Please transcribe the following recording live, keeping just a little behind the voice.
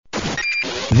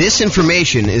This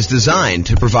information is designed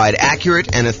to provide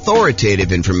accurate and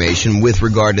authoritative information with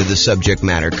regard to the subject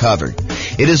matter covered.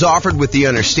 It is offered with the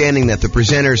understanding that the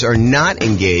presenters are not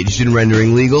engaged in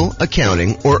rendering legal,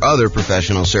 accounting, or other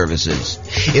professional services.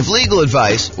 If legal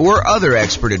advice or other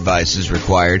expert advice is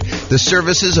required, the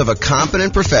services of a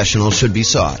competent professional should be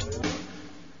sought.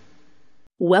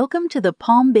 Welcome to the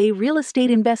Palm Bay Real Estate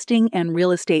Investing and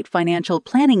Real Estate Financial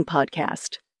Planning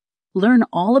Podcast. Learn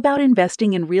all about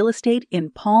investing in real estate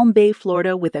in Palm Bay,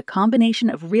 Florida, with a combination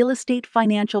of real estate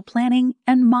financial planning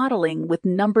and modeling with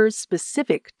numbers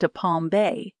specific to Palm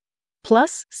Bay.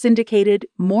 Plus, syndicated,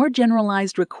 more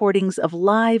generalized recordings of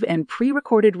live and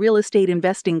pre-recorded real estate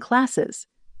investing classes,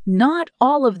 not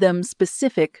all of them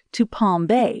specific to Palm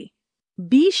Bay.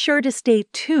 Be sure to stay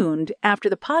tuned after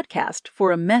the podcast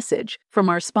for a message from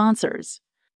our sponsors.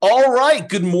 All right.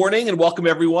 Good morning and welcome,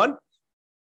 everyone.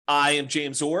 I am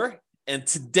James Orr, and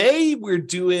today we're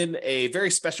doing a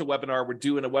very special webinar. We're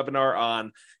doing a webinar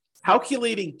on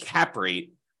calculating cap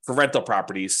rate for rental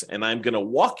properties, and I'm going to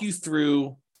walk you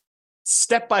through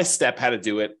step-by-step how to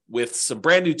do it with some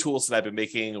brand new tools that I've been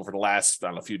making over the last,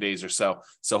 few days or so.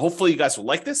 So hopefully you guys will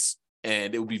like this,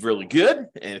 and it will be really good.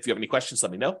 And if you have any questions,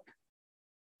 let me know.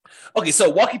 Okay, so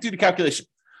walking through the calculation.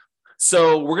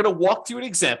 So we're going to walk through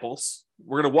examples.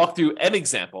 We're going to walk through an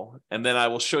example, and then I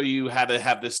will show you how to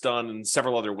have this done in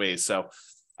several other ways. So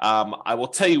I will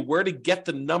tell you where to get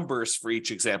the numbers for each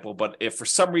example, but if for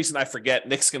some reason I forget,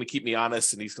 Nick's going to keep me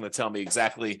honest, and he's going to tell me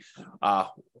exactly,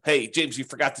 hey, James, you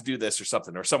forgot to do this or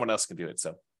something, or someone else can do it.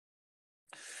 So.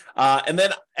 And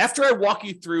then after I walk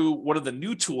you through one of the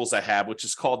new tools I have, which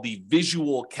is called the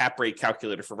Visual Cap Rate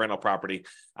Calculator for rental property,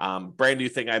 brand new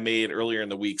thing I made earlier in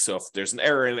the week. So if there's an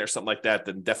error in it or something like that,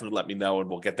 then definitely let me know and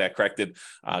we'll get that corrected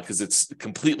because it's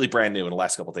completely brand new in the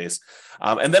last couple of days.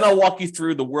 And then I'll walk you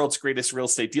through the world's greatest real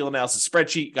estate deal analysis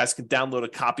spreadsheet. You guys can download a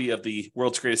copy of the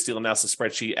world's greatest deal analysis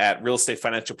spreadsheet at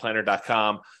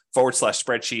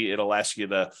realestatefinancialplanner.com/spreadsheet. It'll ask you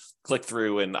to click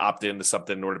through and opt into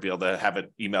something in order to be able to have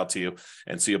it emailed to you.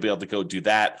 And so you'll be able to go do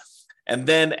that. And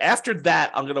then after that,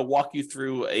 I'm going to walk you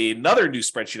through another new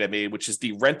spreadsheet I made, which is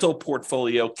the rental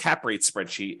portfolio cap rate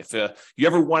spreadsheet. If you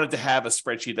ever wanted to have a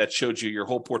spreadsheet that showed you your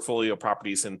whole portfolio of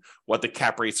properties and what the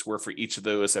cap rates were for each of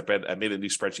those, I made a new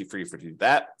spreadsheet for you to do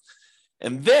that.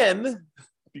 And then,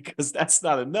 because that's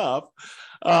not enough,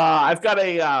 I've got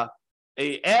a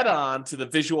add-on to the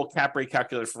Visual Cap Rate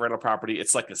Calculator for rental property.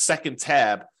 It's like a second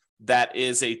tab that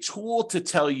is a tool to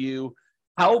tell you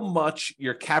how much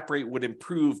your cap rate would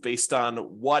improve based on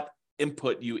what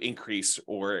input you increase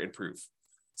or improve.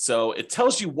 So it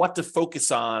tells you what to focus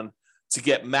on to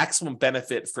get maximum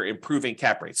benefit for improving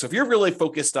cap rates. So if you're really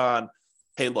focused on,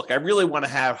 hey, look, I really want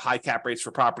to have high cap rates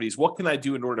for properties, what can I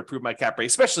do in order to improve my cap rate,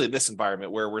 especially in this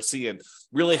environment where we're seeing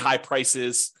really high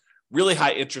prices, really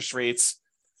high interest rates,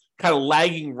 kind of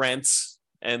lagging rents.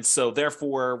 And so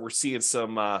therefore we're seeing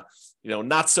some,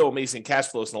 not so amazing cash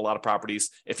flows in a lot of properties.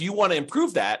 If you want to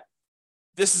improve that,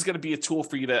 this is going to be a tool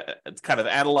for you to kind of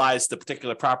analyze the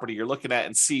particular property you're looking at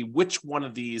and see which one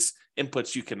of these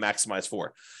inputs you can maximize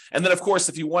for. And then, of course,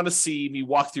 if you want to see me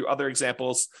walk through other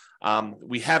examples,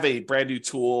 we have a brand new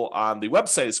tool on the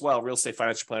website as well,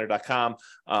 realestatefinancialplanner.com,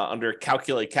 under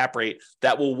Calculate Cap Rate,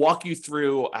 that will walk you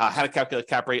through how to calculate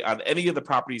cap rate on any of the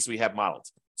properties we have modeled.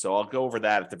 So I'll go over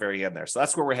that at the very end there. So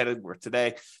that's where we're headed today.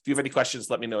 If you have any questions,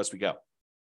 let me know as we go.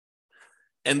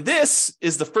 And this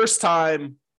is the first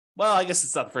time, well, I guess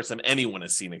it's not the first time anyone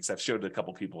has seen it, because I've showed it to a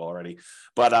couple people already.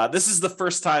 But this is the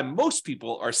first time most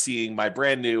people are seeing my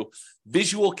brand new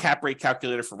Visual Cap Rate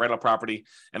Calculator for rental property.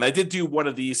 And I did do one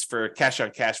of these for cash on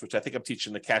cash, which I think I'm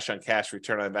teaching the cash on cash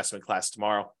return on investment class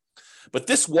tomorrow. But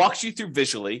this walks you through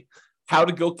visually how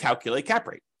to go calculate cap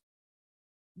rate.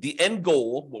 The end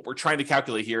goal, what we're trying to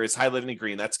calculate here, is highlighted in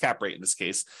green. That's cap rate in this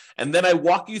case. And then I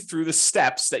walk you through the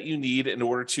steps that you need in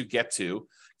order to get to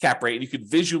cap rate. And you could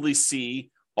visually see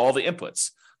all the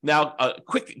inputs. Now, a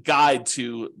quick guide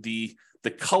to the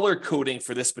color coding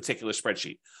for this particular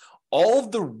spreadsheet. All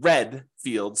of the red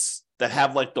fields that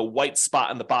have like the white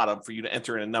spot on the bottom for you to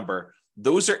enter in a number,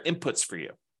 those are inputs for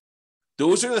you.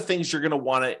 Those are the things you're going to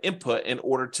want to input in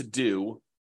order to do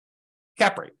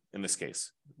cap rate in this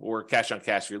case, or cash on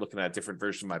cash if you're looking at a different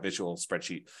version of my visual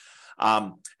spreadsheet.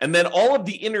 And then all of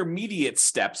the intermediate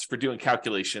steps for doing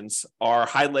calculations are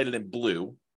highlighted in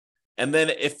blue. And then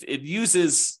if it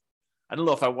uses, I don't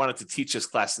know if I wanted to teach this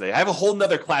class today. I have a whole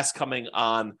nother class coming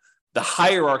on the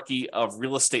hierarchy of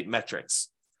real estate metrics,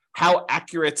 how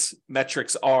accurate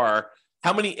metrics are,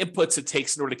 how many inputs it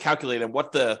takes in order to calculate, and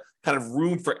what the kind of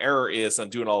room for error is on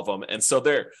doing all of them. And so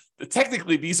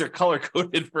technically these are color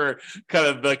coded for kind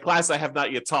of the class I have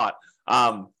not yet taught.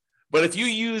 But if you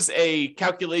use a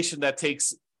calculation that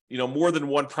takes, more than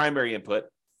one primary input,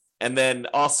 and then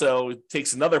also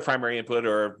takes another primary input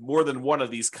or more than one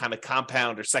of these kind of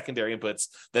compound or secondary inputs,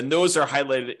 then those are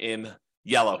highlighted in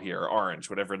yellow here, or orange,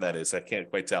 whatever that is. I can't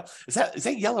quite tell. Is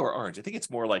that yellow or orange? I think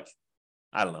it's more like,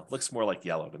 I don't know, looks more like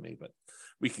yellow to me, but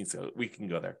we can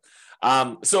go there.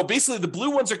 So basically the blue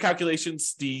ones are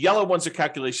calculations, the yellow ones are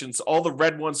calculations, all the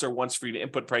red ones are ones for you to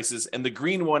input prices, and the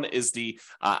green one is the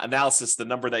analysis, the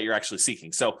number that you're actually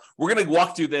seeking. So we're going to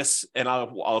walk through this, and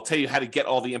I'll tell you how to get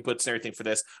all the inputs and everything for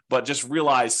this, but just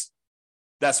realize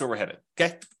that's where we're headed,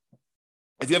 okay?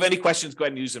 If you have any questions, go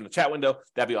ahead and use them in the chat window.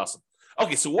 That'd be awesome.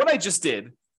 Okay, so what I just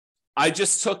did, I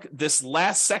just took this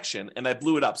last section and I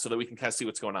blew it up so that we can kind of see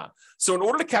what's going on. So in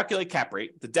order to calculate cap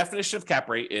rate, the definition of cap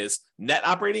rate is net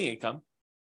operating income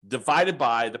divided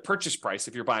by the purchase price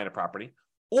if you're buying a property,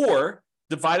 or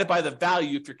divided by the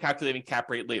value if you're calculating cap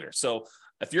rate later. So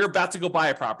if you're about to go buy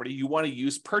a property, you want to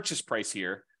use purchase price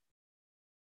here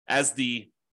as the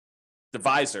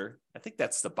divisor. I think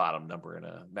that's the bottom number in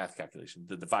a math calculation,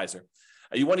 the divisor.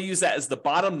 You want to use that as the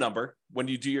bottom number when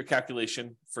you do your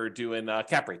calculation for doing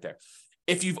cap rate there.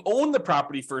 If you've owned the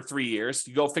property for 3 years,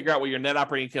 you go figure out what your net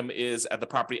operating income is at the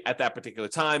property at that particular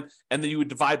time, and then you would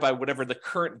divide by whatever the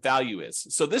current value is.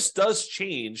 So this does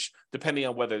change depending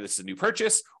on whether this is a new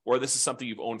purchase or this is something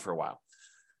you've owned for a while.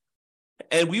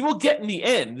 And we will get in the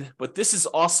end, but this is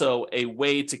also a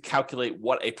way to calculate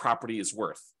what a property is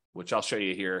worth, which I'll show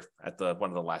you here at one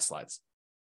of the last slides.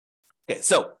 Okay,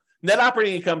 so net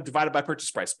operating income divided by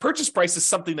purchase price. Purchase price is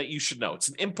something that you should know. It's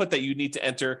an input that you need to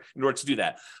enter in order to do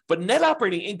that. But net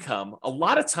operating income, a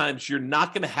lot of times you're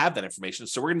not going to have that information,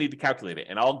 so we're going to need to calculate it.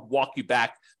 And I'll walk you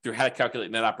back through how to calculate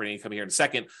net operating income here in a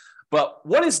second. But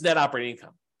what is net operating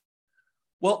income?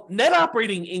 Well, net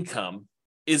operating income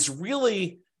is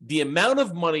really the amount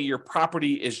of money your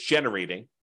property is generating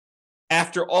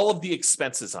after all of the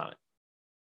expenses on it,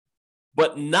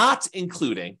 but not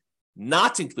including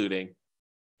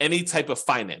any type of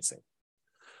financing.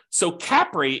 So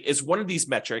cap rate is one of these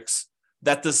metrics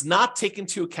that does not take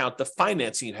into account the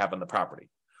financing you have on the property,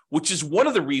 which is one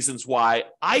of the reasons why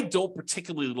I don't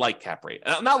particularly like cap rate.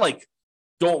 And I'm not like,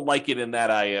 don't like it in that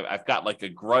I've got like a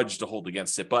grudge to hold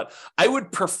against it, but I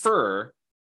would prefer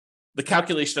the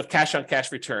calculation of cash on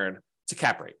cash return to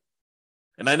cap rate.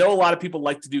 And I know a lot of people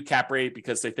like to do cap rate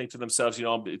because they think to themselves,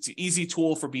 it's an easy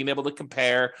tool for being able to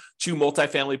compare two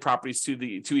multifamily properties to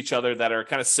each other that are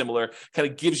kind of similar, kind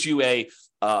of gives you a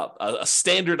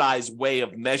standardized way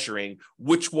of measuring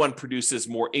which one produces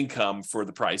more income for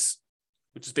the price,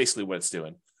 which is basically what it's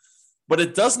doing. But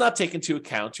it does not take into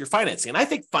account your financing. And I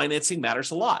think financing matters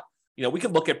a lot. We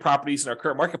can look at properties in our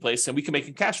current marketplace and we can make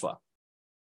them cash flow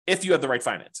if you have the right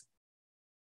financing,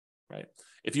 right?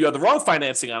 If you have the wrong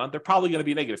financing on them, they're probably going to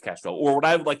be negative cash flow, or what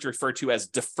I would like to refer to as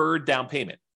deferred down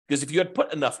payment. Because if you had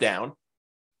put enough down,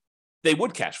 they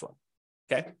would cash flow.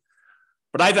 Okay.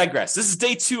 But I digress. This is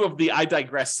day 2 of the I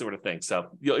digress sort of thing. So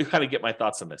you'll kind of get my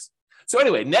thoughts on this. So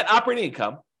anyway, net operating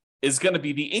income is going to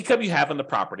be the income you have on the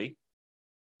property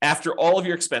after all of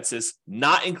your expenses,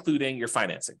 not including your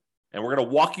financing. And we're going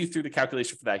to walk you through the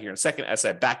calculation for that here in a second as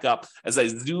I back up, as I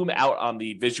zoom out on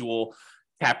the visual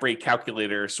cap rate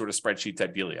calculator sort of spreadsheet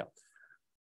type dealio.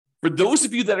 For those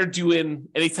of you that are doing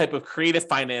any type of creative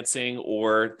financing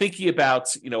or thinking about,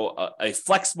 a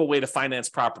flexible way to finance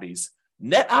properties,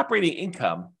 net operating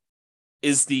income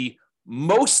is the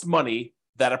most money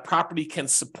that a property can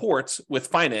support with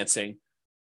financing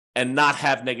and not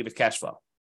have negative cash flow.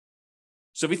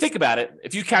 So if you think about it,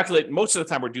 if you calculate, most of the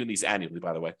time we're doing these annually,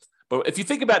 by the way, but if you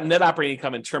think about net operating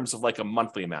income in terms of like a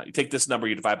monthly amount, you take this number,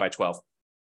 you divide by 12.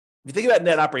 If you think about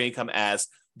net operating income as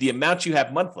the amount you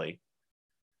have monthly,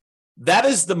 that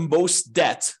is the most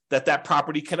debt that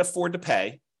property can afford to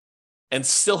pay and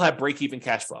still have break-even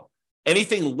cash flow.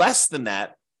 Anything less than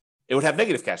that, it would have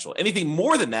negative cash flow. Anything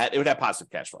more than that, it would have positive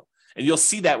cash flow. And you'll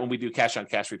see that when we do cash on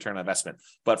cash return on investment.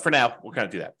 But for now, we'll kind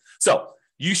of do that. So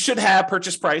you should have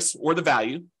purchase price or the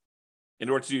value in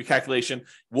order to do your calculation.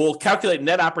 We'll calculate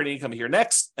net operating income here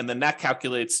next, and then that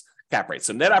calculates cap rate.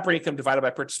 So net operating income divided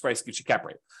by purchase price gives you cap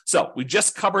rate. So we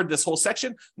just covered this whole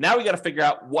section. Now we got to figure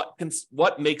out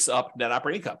what makes up net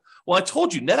operating income. Well, I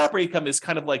told you net operating income is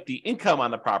kind of like the income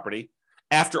on the property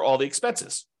after all the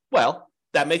expenses. Well,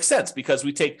 that makes sense because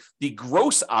we take the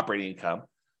gross operating income,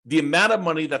 the amount of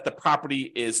money that the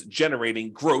property is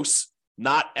generating gross,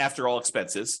 not after all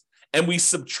expenses, and we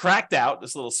subtract out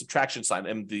this little subtraction sign,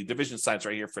 and the division sign's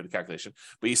right here for the calculation,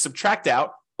 but you subtract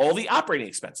out all the operating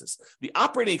expenses. The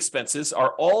operating expenses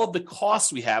are all of the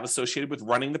costs we have associated with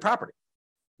running the property,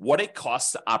 what it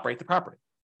costs to operate the property.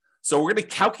 So we're going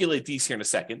to calculate these here in a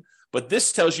second, But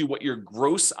this tells you what your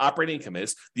gross operating income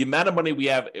is, the amount of money we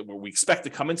have, where we expect to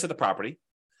come into the property.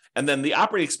 And then the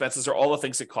operating expenses are all the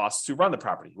things it costs to run the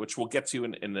property, which we'll get to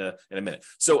in a minute.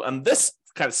 So on this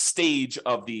kind of stage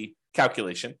of the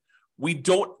calculation, we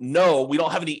don't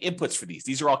have any inputs for these.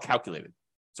 These are all calculated.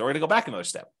 So we're going to go back another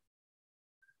step.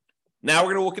 Now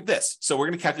we're going to look at this. So we're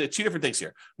going to calculate two different things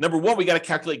here. Number one, we got to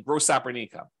calculate gross operating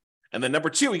income. And then number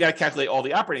two, we got to calculate all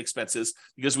the operating expenses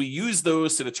because we use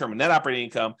those to determine net operating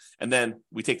income. And then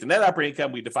we take the net operating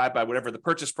income, we divide by whatever the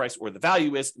purchase price or the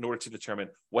value is in order to determine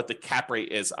what the cap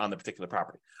rate is on the particular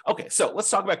property. Okay, so let's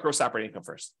talk about gross operating income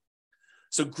first.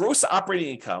 So gross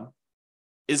operating income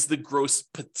is the gross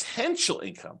potential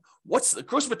income. What's the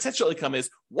gross potential income is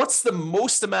what's the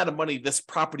most amount of money this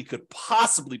property could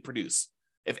possibly produce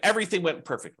if everything went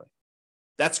perfectly.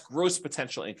 That's gross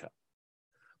potential income.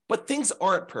 But things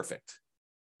aren't perfect.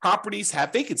 Properties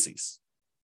have vacancies.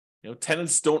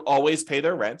 Tenants don't always pay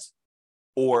their rent,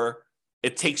 or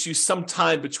it takes you some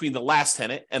time between the last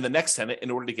tenant and the next tenant in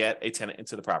order to get a tenant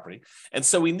into the property. And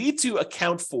so we need to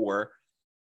account for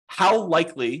how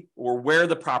likely or where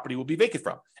the property will be vacant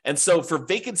from. And so for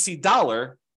vacancy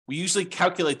dollar, we usually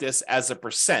calculate this as a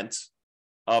percent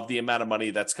of the amount of money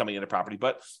that's coming into property.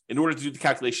 But in order to do the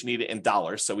calculation, you need it in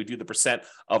dollars. So we do the percent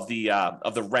of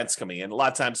the rents coming in. A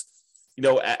lot of times,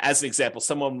 as an example,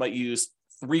 someone might use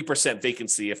 3%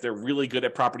 vacancy. If they're really good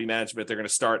at property management, they're going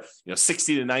to start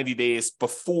 60 to 90 days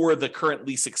before the current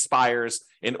lease expires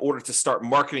in order to start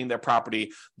marketing their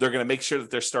property. They're going to make sure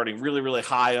that they're starting really, really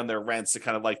high on their rents to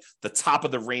kind of like the top of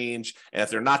the range. And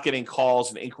if they're not getting calls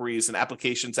and inquiries and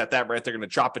applications at that rent, they're going to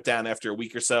drop it down after a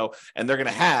week or so. And they're going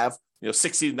to have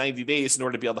 60 to 90 days in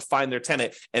order to be able to find their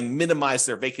tenant and minimize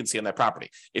their vacancy on that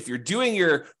property. If you're doing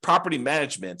your property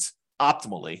management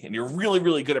optimally and you're really,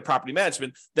 really good at property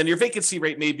management, then your vacancy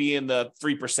rate may be in the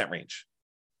 3% range.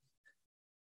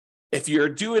 If you're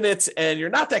doing it and you're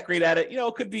not that great at it,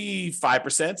 it could be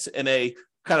 5%. In a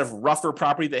kind of rougher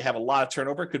property, they have a lot of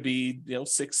turnover. It could be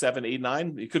 6, 7, 8,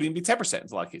 9. It could even be 10% in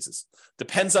a lot of cases.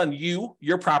 Depends on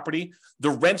your property,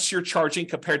 the rents you're charging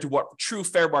compared to what true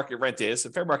fair market rent is.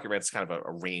 And fair market rent is kind of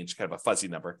a range, kind of a fuzzy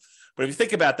number. But if you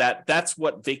think about that, that's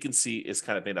what vacancy is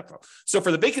kind of made up from. So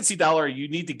for the vacancy dollar, you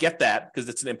need to get that because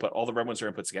it's an input. All the red ones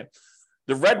are inputs again.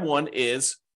 The red one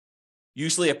is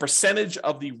usually a percentage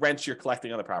of the rents you're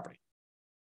collecting on the property.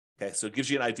 Okay, so it gives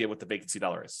you an idea what the vacancy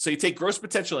dollar is. So you take gross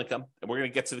potential income, and we're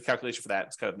going to get to the calculation for that.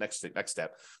 It's kind of next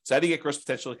step. So how do you get gross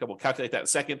potential income? We'll calculate that in a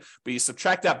second, but you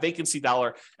subtract out vacancy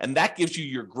dollar, and that gives you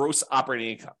your gross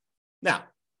operating income. Now,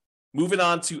 moving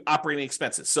on to operating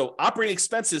expenses. So operating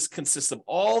expenses consist of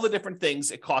all the different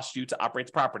things it costs you to operate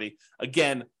the property.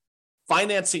 Again,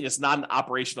 financing is not an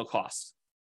operational cost,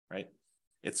 right?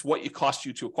 It's what it costs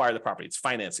you to acquire the property. It's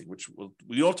financing, which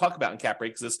we don't talk about in cap rate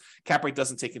because this cap rate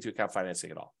doesn't take into account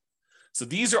financing at all. So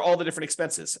these are all the different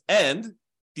expenses, and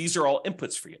these are all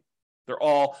inputs for you. They're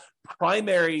all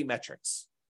primary metrics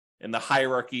in the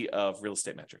hierarchy of real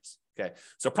estate metrics. Okay,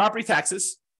 so property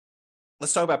taxes.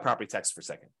 Let's talk about property taxes for a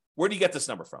second. Where do you get this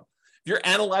number from? If you're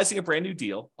analyzing a brand new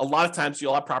deal, a lot of times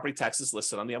you'll have property taxes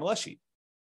listed on the MLS sheet.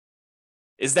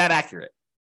 Is that accurate?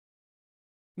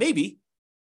 Maybe.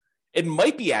 It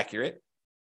might be accurate.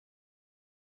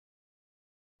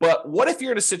 But what if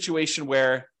you're in a situation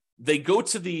where they go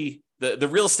to the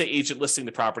real estate agent listing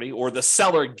the property, or the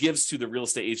seller gives to the real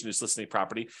estate agent who's listing the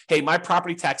property, hey, my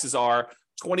property taxes are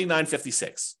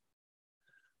 $29.56.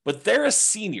 But they're a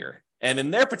senior, and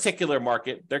in their particular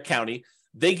market, their county,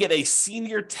 they get a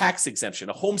senior tax exemption,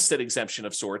 a homestead exemption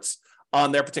of sorts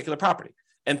on their particular property.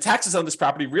 And taxes on this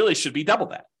property really should be double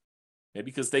that. Maybe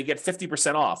because they get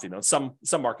 50% off. In some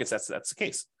markets, that's the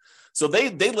case. So they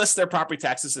list their property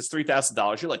taxes as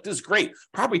 $3,000. You're like, this is great.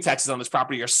 Property taxes on this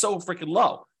property are so freaking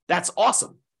low. That's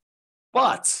awesome.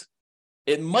 But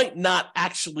it might not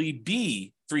actually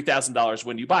be $3,000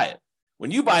 when you buy it. When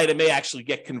you buy it, it may actually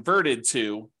get converted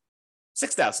to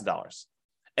 $6,000.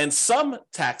 And some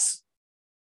tax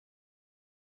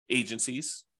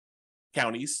agencies,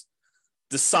 counties,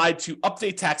 decide to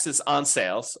update taxes on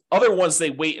sales. Other ones, they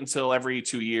wait until every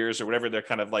 2 years or whatever their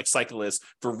kind of like cycle is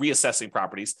for reassessing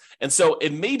properties. And so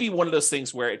it may be one of those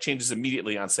things where it changes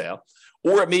immediately on sale,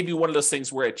 or it may be one of those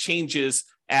things where it changes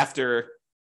after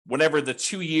whenever the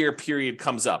 2-year period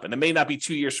comes up. And it may not be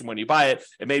 2 years from when you buy it.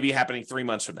 It may be happening 3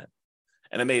 months from then.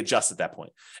 And it may adjust at that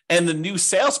point. And the new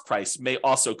sales price may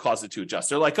also cause it to adjust.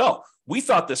 They're like, oh, we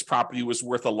thought this property was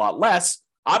worth a lot less.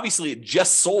 Obviously, it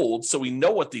just sold, so we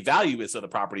know what the value is of the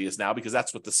property is now because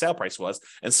that's what the sale price was.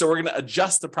 And so we're going to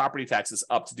adjust the property taxes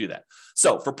up to do that.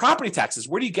 So for property taxes,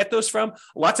 where do you get those from?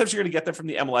 A lot of times you're going to get them from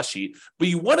the MLS sheet, but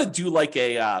you want to do like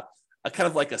a a kind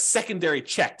of like a secondary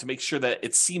check to make sure that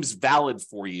it seems valid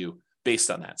for you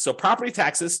based on that. So property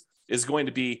taxes is going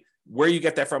to be where you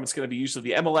get that from. It's going to be usually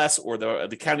the MLS or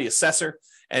the county assessor,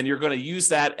 and you're going to use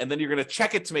that, and then you're going to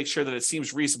check it to make sure that it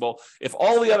seems reasonable. If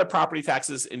all the other property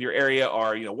taxes in your area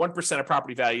are 1% of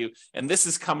property value, and this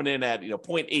is coming in at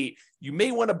 0.8, you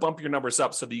may want to bump your numbers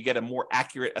up so that you get a more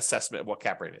accurate assessment of what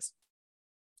cap rate is.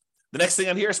 The next thing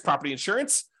on here is property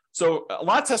insurance. So a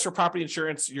lot of tests for property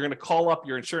insurance, you're going to call up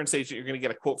your insurance agent, you're going to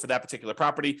get a quote for that particular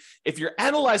property. If you're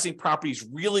analyzing properties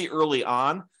really early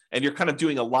on, and you're kind of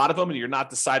doing a lot of them and you're not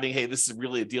deciding, hey, this is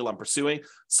really a deal I'm pursuing,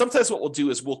 sometimes what we'll do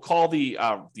is we'll call the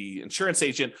insurance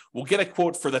agent, we'll get a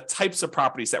quote for the types of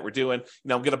properties that we're doing.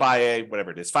 I'm going to buy a,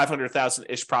 whatever it is,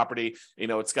 500,000-ish property.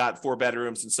 It's got 4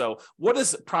 bedrooms. And so what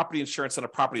is property insurance on a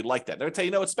property like that? They'll tell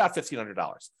you, it's about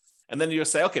 $1,500. And then you'll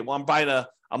say, okay, well,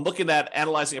 I'm looking at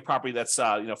analyzing a property that's,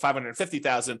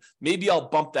 550,000. Maybe I'll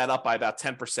bump that up by about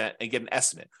 10% and get an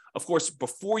estimate. Of course,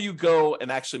 before you go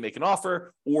and actually make an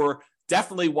offer, or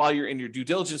definitely while you're in your due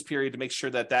diligence period to make sure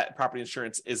that that property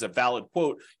insurance is a valid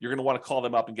quote, you're going to want to call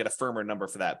them up and get a firmer number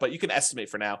for that. But you can estimate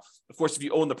for now. Of course, if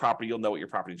you own the property, you'll know what your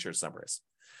property insurance number is.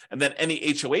 And then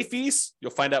any HOA fees,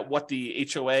 you'll find out what the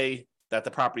HOA that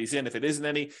the property is in, if it isn't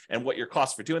any, and what your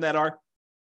costs for doing that are.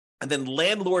 And then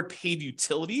landlord paid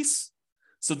utilities.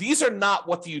 So these are not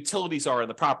what the utilities are in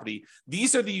the property.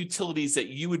 These are the utilities that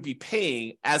you would be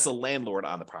paying as a landlord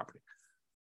on the property.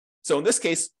 So in this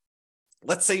case,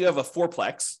 let's say you have a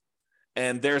fourplex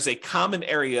and there's a common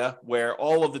area where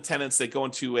all of the tenants, they go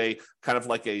into a kind of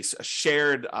like a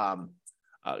shared,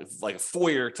 like a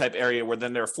foyer type area where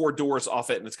then there are 4 doors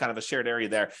off it and it's kind of a shared area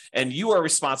there. And you are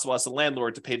responsible as a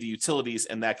landlord to pay the utilities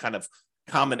in that kind of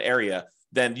common area.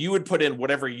 Then you would put in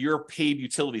whatever your paid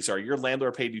utilities are, your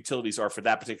landlord paid utilities are for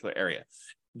that particular area.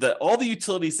 All the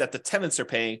utilities that the tenants are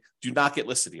paying do not get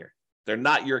listed here. They're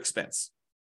not your expense.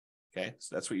 Okay,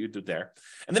 so that's what you do there.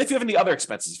 And then if you have any other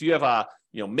expenses, if you have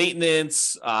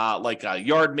maintenance, like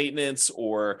yard maintenance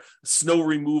or snow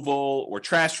removal or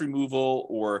trash removal,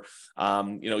 or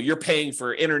you're paying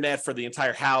for internet for the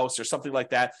entire house or something like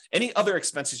that, any other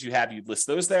expenses you have, you'd list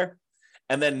those there.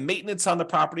 And then maintenance on the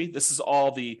property, this is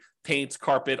all the paint,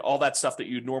 carpet, all that stuff that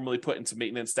you'd normally put into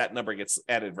maintenance. That number gets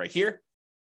added right here.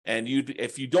 And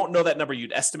if you don't know that number,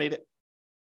 you'd estimate it.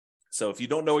 So if you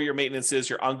don't know what your maintenance is,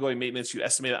 your ongoing maintenance, you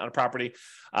estimate it on a property.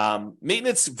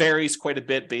 Maintenance varies quite a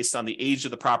bit based on the age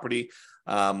of the property,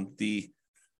 the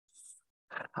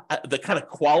kind of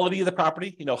quality of the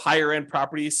property. Higher end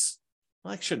properties,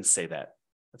 well, I shouldn't say that.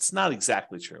 That's not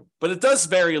exactly true, but it does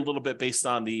vary a little bit based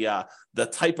on the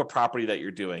type of property that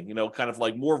you're doing. Kind of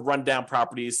like more rundown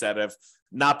properties that have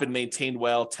not been maintained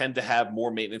well tend to have more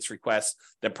maintenance requests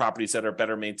than properties that are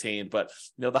better maintained. But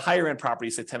the higher end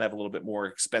properties, they tend to have a little bit more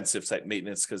expensive type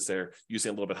maintenance because they're using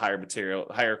a little bit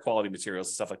higher quality materials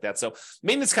and stuff like that. So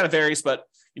maintenance kind of varies, but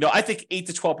I think 8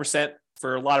 to 12%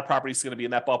 for a lot of properties is going to be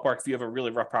in that ballpark. If you have a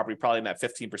really rough property, probably in that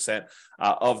 15%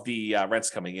 of the rents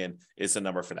coming in is the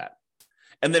number for that.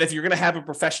 And then if you're going to have a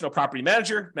professional property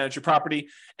manager manage your property,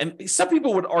 and some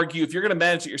people would argue if you're going to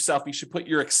manage it yourself, you should put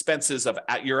your expenses of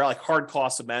your like hard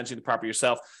costs of managing the property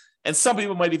yourself. And some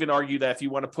people might even argue that if you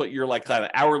want to put your like kind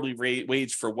of hourly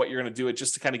wage for what you're going to do it,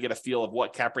 just to kind of get a feel of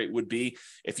what cap rate would be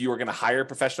if you were going to hire a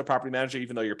professional property manager,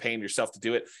 even though you're paying yourself to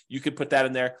do it, you could put that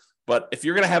in there. But if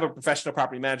you're going to have a professional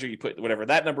property manager, you put whatever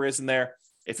that number is in there.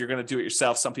 If you're going to do it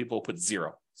yourself, some people will put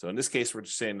 0. So in this case, we're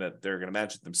just saying that they're going to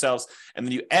manage it themselves. And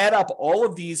then you add up all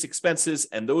of these expenses,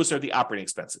 and those are the operating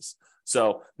expenses.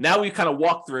 So now we kind of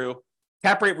walk through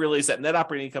cap rate really is that net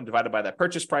operating income divided by that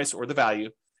purchase price or the value.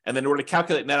 And then in order to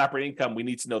calculate net operating income, we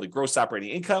need to know the gross operating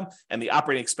income and the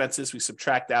operating expenses. We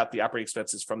subtract out the operating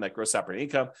expenses from that gross operating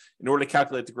income. In order to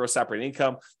calculate the gross operating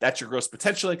income, that's your gross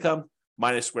potential income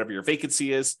minus whatever your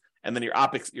vacancy is. And then your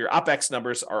OPEX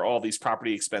numbers are all these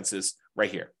property expenses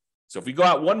right here. So if we go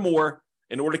out one more,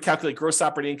 in order to calculate gross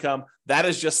operating income, that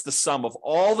is just the sum of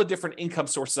all the different income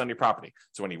sources on your property.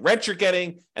 So any rent you're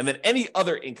getting, and then any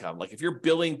other income, like if you're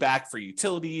billing back for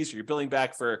utilities, or you're billing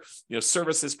back for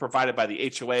services provided by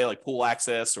the HOA, like pool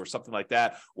access or something like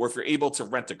that, or if you're able to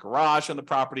rent a garage on the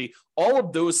property, all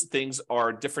of those things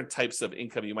are different types of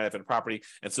income you might have in a property,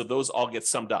 and so those all get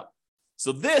summed up.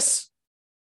 So this,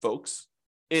 folks,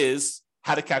 is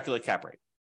how to calculate cap rate.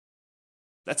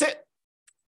 That's it.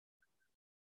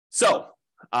 So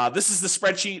this is the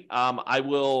spreadsheet. I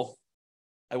will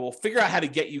figure out how to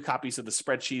get you copies of the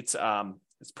spreadsheets.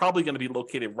 It's probably going to be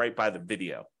located right by the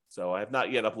video. So I have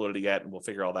not yet uploaded it yet, and we'll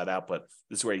figure all that out, but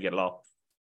this is where you get it all.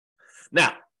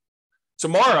 Now,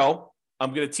 tomorrow,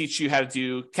 I'm going to teach you how to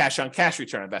do cash on cash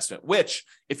return on investment, which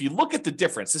if you look at the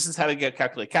difference, this is how to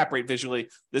calculate cap rate visually.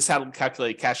 This is how to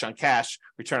calculate cash on cash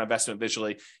return on investment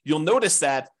visually. You'll notice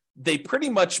that they pretty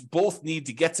much both need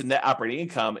to get to net operating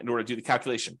income in order to do the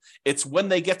calculation. It's when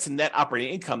they get to net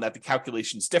operating income that the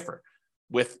calculations differ.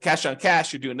 With cash on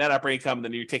cash, you're doing net operating income, and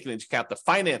then you're taking into account the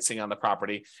financing on the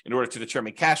property in order to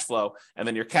determine cash flow, and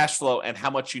then your cash flow and how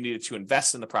much you needed to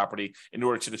invest in the property in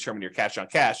order to determine your cash on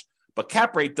cash. But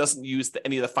cap rate doesn't use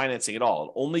any of the financing at all.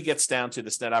 It only gets down to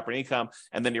this net operating income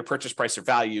and then your purchase price or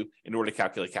value in order to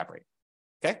calculate cap rate.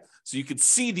 Okay, so you can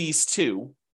see these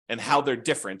two and how they're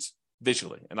different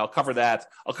visually, and I'll cover that.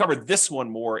 I'll cover this one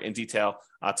more in detail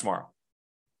tomorrow.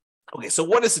 Okay, so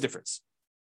what is the difference?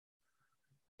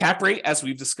 Cap rate, as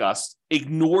we've discussed,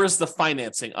 ignores the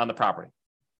financing on the property.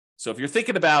 So if you're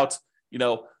thinking about,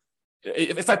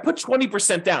 if I put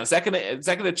 20% down, is that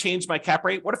gonna change my cap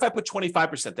rate? What if I put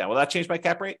 25% down? Will that change my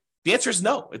cap rate? The answer is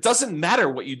no. It doesn't matter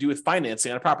what you do with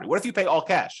financing on a property. What if you pay all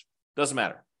cash? Doesn't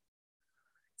matter.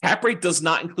 Cap rate does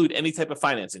not include any type of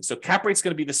financing. So cap rate's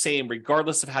going to be the same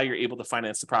regardless of how you're able to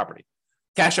finance the property.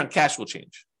 Cash on cash will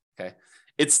change. Okay.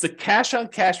 It's the cash on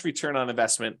cash return on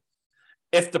investment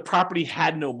if the property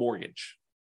had no mortgage,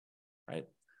 right?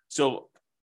 So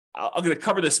I'm going to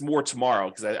cover this more tomorrow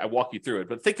because I walk you through it.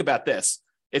 But think about this.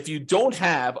 If you don't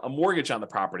have a mortgage on the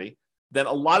property, then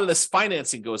a lot of this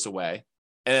financing goes away.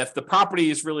 And if the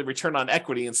property is really return on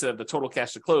equity instead of the total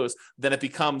cash to close, then it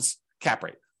becomes cap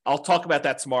rate. I'll talk about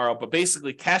that tomorrow. But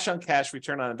basically, cash on cash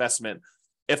return on investment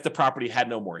if the property had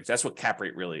no mortgage. That's what cap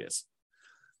rate really is.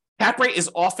 Cap rate is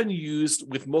often used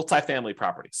with multifamily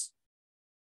properties.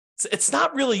 It's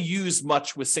not really used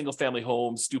much with single-family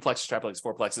homes, duplexes, triplexes,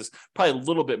 fourplexes. Probably a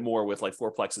little bit more with like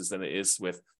fourplexes than it is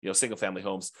with single-family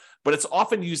homes. But it's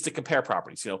often used to compare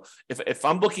properties. If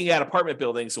I'm looking at apartment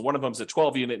buildings, so one of them is a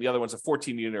 12-unit, the other one's a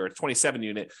 14-unit or a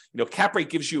 27-unit. Cap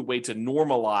rate gives you a way to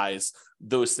normalize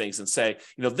those things and say,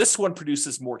 this one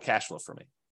produces more cash flow for me.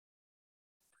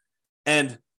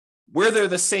 And where they're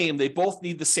the same, they both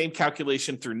need the same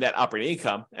calculation through net operating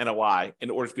income, NOI, in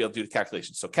order to be able to do the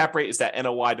calculation. So cap rate is that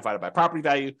NOI divided by property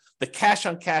value. The cash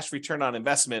on cash return on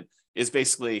investment is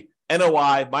basically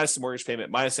NOI minus the mortgage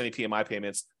payment, minus any PMI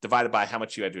payments, divided by how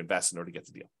much you had to invest in order to get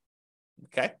the deal.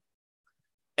 Okay?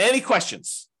 Any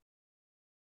questions?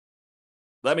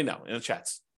 Let me know in the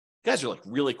chats. You guys are like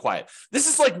really quiet. This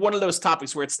is like one of those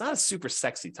topics where it's not a super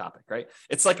sexy topic, right?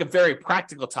 It's like a very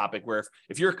practical topic where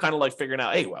if you're kind of like figuring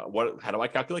out, hey, well, how do I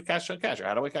calculate cash on cash or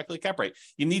how do I calculate cap rate?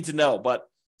 You need to know. But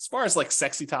as far as like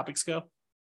sexy topics go,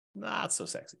 not so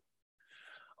sexy.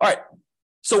 All right.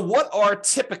 So what are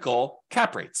typical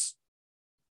cap rates?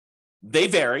 They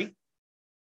vary.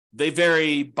 They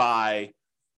vary by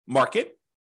market.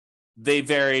 They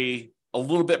vary a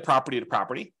little bit property to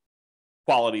property,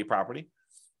 quality of property.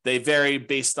 They vary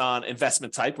based on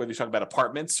investment type, whether you're talking about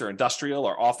apartments or industrial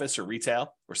or office or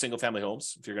retail or single family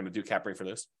homes, if you're going to do cap rate for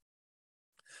this.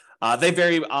 They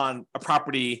vary on a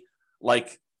property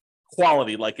like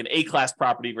quality, like an A-class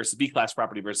property versus B-class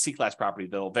property versus C-class property.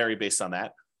 They'll vary based on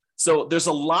that. So there's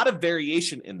a lot of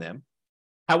variation in them.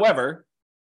 However,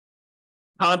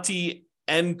 Conti,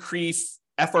 NCREIF,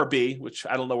 FRB, which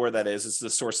I don't know where that is. It's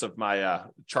the source of my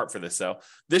chart for this. So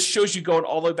this shows you going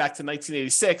all the way back to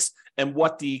 1986 and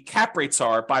what the cap rates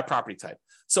are by property type.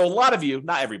 So a lot of you,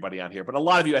 not everybody on here, but a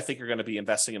lot of you, I think, are going to be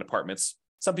investing in apartments.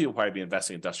 Some people probably be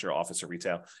investing in industrial, office, or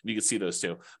retail. And you can see those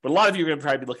too. But a lot of you are going to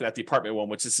probably be looking at the apartment one,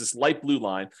 which is this light blue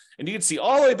line. And you can see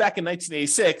all the way back in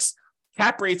 1986,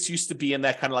 cap rates used to be in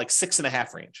that kind of like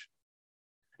 6.5 range.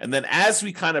 And then as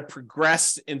we kind of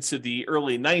progressed into the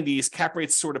early 90s, cap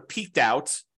rates sort of peaked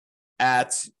out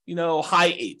at,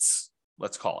 high 8s,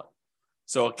 let's call it.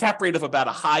 So a cap rate of about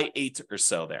a high 8 or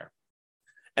so there.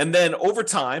 And then over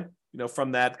time,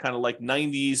 from that kind of like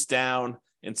 90s down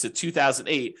into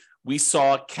 2008, we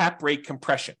saw cap rate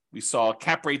compression. We saw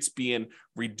cap rates being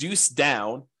reduced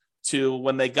down to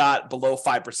when they got below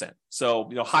 5%. So,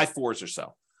 high 4s or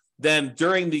so. Then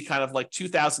during the kind of like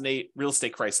 2008 real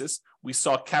estate crisis, we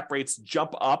saw cap rates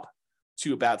jump up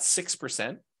to about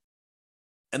 6%.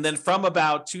 And then from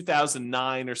about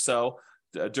 2009 or so,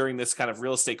 during this kind of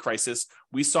real estate crisis,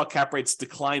 we saw cap rates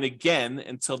decline again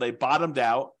until they bottomed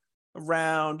out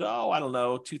around,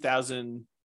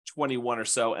 2021 or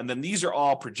so. And then these are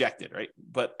all projected, right?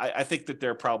 But I think that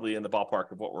they're probably in the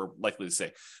ballpark of what we're likely to see.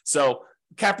 So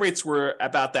cap rates were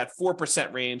about that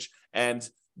 4% range. And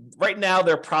right now,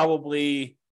 they're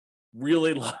probably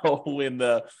really low in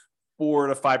the 4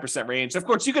 to 5% range. Of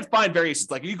course, you could find variations.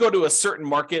 Like you go to a certain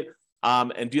market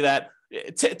and do that.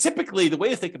 Typically, the way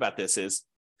to think about this is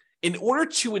in order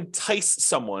to entice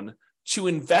someone to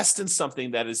invest in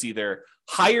something that is either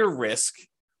higher risk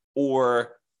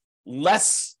or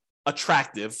less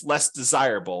attractive, less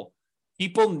desirable,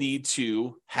 people need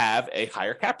to have a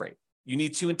higher cap rate. You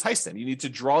need to entice them. You need to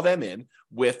draw them in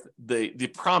with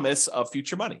the promise of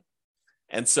future money.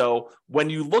 And so when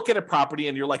you look at a property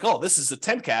and you're like, oh, this is a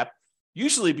 10 cap,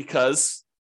 usually because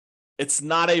it's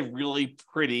not a really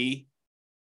pretty,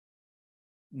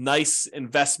 nice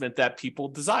investment that people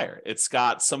desire. It's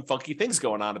got some funky things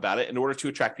going on about it in order to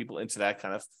attract people into that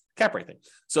kind of cap rate thing.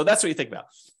 So that's what you think about.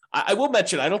 I will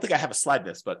mention, I don't think I have a slide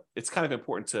this, but it's kind of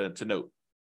important to note.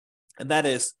 And that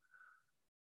is,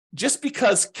 just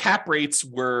because cap rates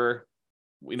were,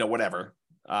 whatever,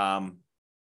 5%,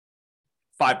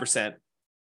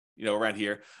 around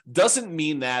here, doesn't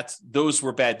mean that those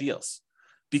were bad deals.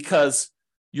 Because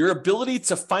your ability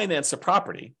to finance a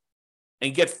property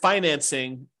and get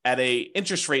financing at a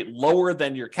interest rate lower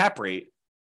than your cap rate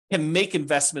can make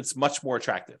investments much more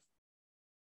attractive.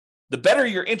 The better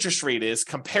your interest rate is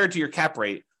compared to your cap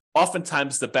rate,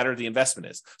 oftentimes the better the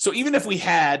investment is. So even if we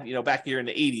had, back here in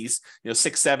the 80s,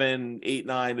 6, 7, 8,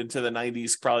 9 into the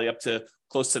 90s, probably up to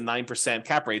close to 9%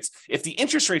 cap rates, if the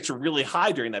interest rates are really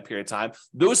high during that period of time,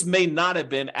 those may not have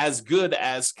been as good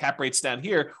as cap rates down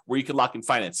here where you can lock in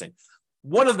financing.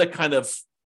 One of the kind of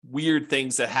weird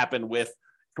things that happen with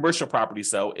commercial properties,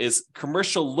 though, is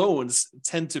commercial loans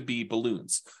tend to be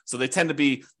balloons. So they tend to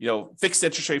be, fixed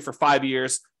interest rate for 5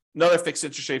 years, another fixed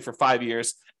interest rate for 5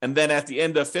 years, and then at the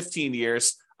end of 15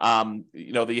 years,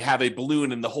 they have a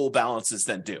balloon and the whole balance is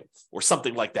then due, or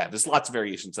something like that. There's lots of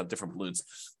variations of different balloons.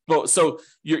 So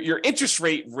your interest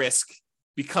rate risk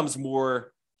becomes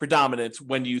more predominant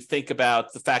when you think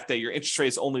about the fact that your interest rate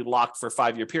is only locked for a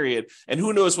 5-year period, and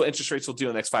who knows what interest rates will do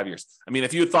in the next 5 years. I mean,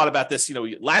 if you had thought about this,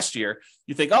 last year,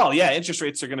 you think, oh yeah, interest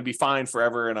rates are going to be fine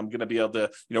forever, and I'm going to be able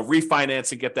to,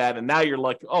 refinance and get that. And now you're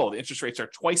like, oh, the interest rates are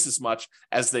twice as much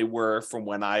as they were from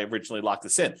when I originally locked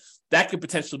this in. That could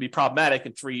potentially be problematic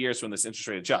in 3 years when this interest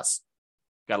rate adjusts.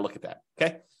 Got to look at that.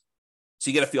 Okay, so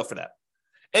you get a feel for that.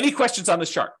 Any questions on this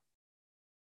chart?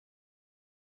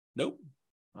 Nope.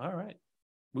 All right.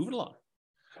 Moving along.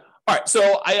 All right,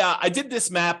 so I did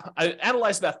this map. I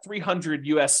analyzed about 300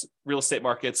 U.S. real estate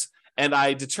markets, and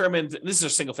I determined, this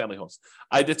is single-family homes.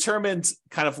 I determined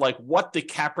kind of like what the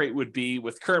cap rate would be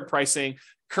with current pricing,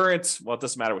 it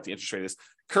doesn't matter what the interest rate is,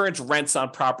 current rents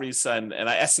on properties, and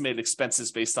I estimated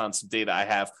expenses based on some data I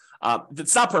have.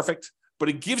 It's not perfect, but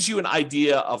it gives you an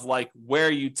idea of like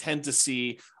where you tend to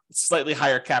see slightly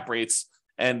higher cap rates.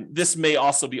 And this may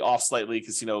also be off slightly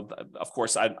because, of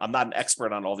course, I'm not an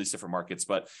expert on all these different markets,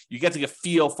 but you get to get a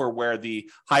feel for where the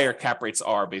higher cap rates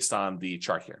are based on the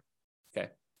chart here. Okay.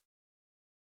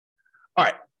 All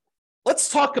right. Let's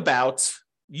talk about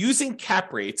using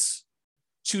cap rates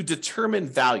to determine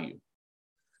value.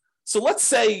 So let's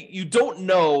say you don't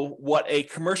know what a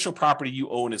commercial property you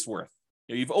own is worth.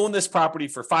 You've owned this property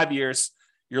for 5 years.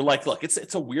 You're like, look,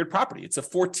 it's a weird property. It's a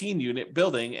 14-unit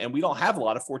building, and we don't have a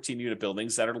lot of 14-unit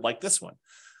buildings that are like this one.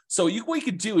 So what you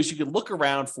could do is you could look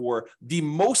around for the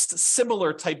most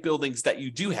similar type buildings that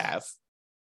you do have.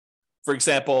 For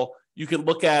example, you could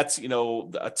look at, a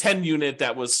 10-unit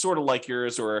that was sort of like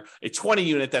yours, or a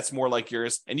 20-unit that's more like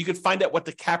yours, and you could find out what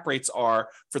the cap rates are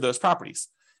for those properties.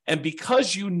 And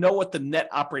because you know what the net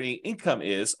operating income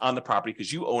is on the property,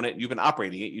 because you own it, you've been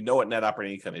operating it, you know what net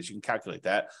operating income is, you can calculate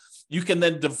that. You can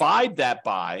then divide that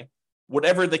by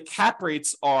whatever the cap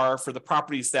rates are for the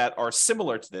properties that are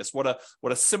similar to this, what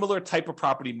a similar type of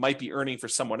property might be earning for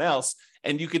someone else,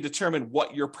 and you can determine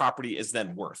what your property is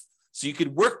then worth. So you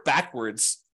could work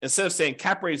backwards. Instead of saying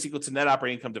cap rate is equal to net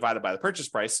operating income divided by the purchase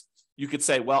price, you could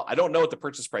say, well, I don't know what the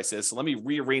purchase price is, so let me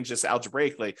rearrange this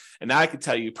algebraically. And now I can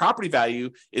tell you property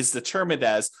value is determined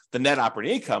as the net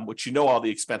operating income, which you know all the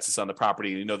expenses on the property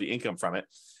and you know the income from it,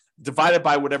 divided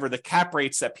by whatever the cap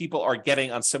rates that people are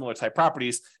getting on similar type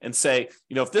properties, and say,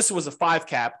 if this was a 5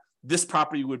 cap, this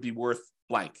property would be worth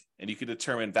blank. And you could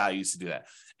determine values to do that.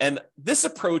 And this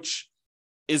approach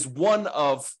is one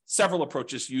of several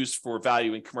approaches used for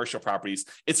valuing commercial properties.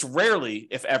 It's rarely,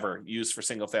 if ever, used for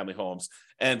single family homes.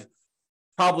 And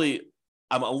probably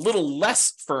I'm a little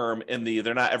less firm in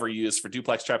they're not ever used for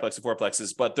duplex, triplex, and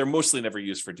fourplexes, but they're mostly never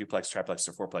used for duplex, triplex,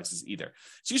 or fourplexes either.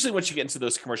 It's usually once you get into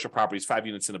those commercial properties, 5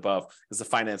 units and above, because the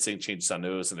financing changes on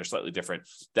those and they're slightly different,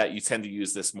 that you tend to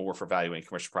use this more for valuing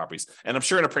commercial properties. And I'm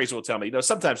sure an appraiser will tell me,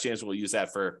 sometimes James will use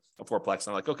that for a fourplex. And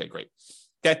I'm like, okay, great.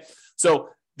 Okay. So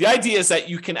the idea is that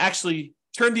you can actually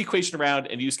turn the equation around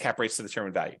and use cap rates to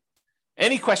determine value.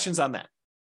 Any questions on that?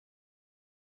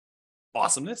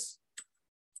 Awesomeness.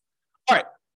 All right,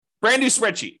 brand new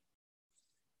spreadsheet.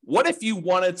 What if you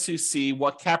wanted to see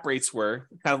what cap rates were,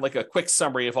 kind of like a quick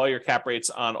summary of all your cap rates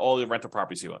on all the rental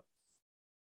properties you own?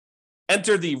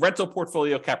 Enter the rental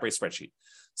portfolio cap rate spreadsheet.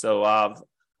 So I'll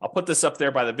put this up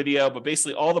there by the video, but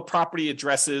basically all the property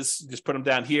addresses, just put them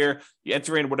down here. You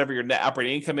enter in whatever your net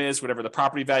operating income is, whatever the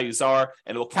property values are,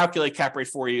 and it will calculate cap rate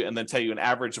for you and then tell you an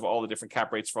average of all the different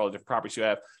cap rates for all the different properties you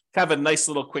have. Kind of a nice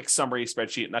little quick summary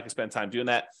spreadsheet. I'm not going to spend time doing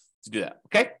that to do that.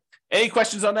 Okay. Any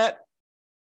questions on that?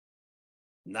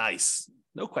 Nice.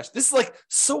 No question. This is like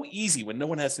so easy when no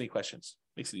one has any questions.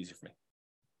 Makes it easier for me.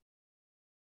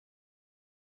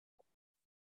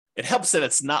 It helps that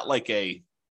it's not like a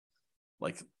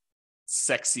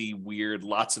sexy, weird,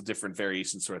 lots of different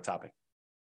variations sort of topic.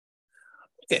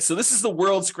 Okay, so this is the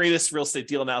world's greatest real estate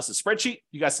deal analysis spreadsheet.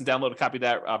 You guys can download a copy of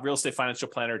that,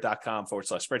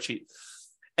 realestatefinancialplanner.com/spreadsheet.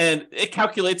 And it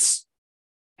calculates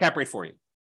cap rate for you.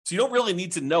 So you don't really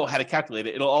need to know how to calculate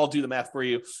it. It'll all do the math for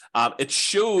you. It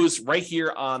shows right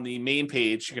here on the main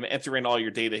page. You're going to enter in all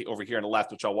your data over here on the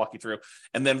left, which I'll walk you through.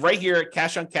 And then right here,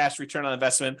 cash on cash return on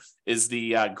investment is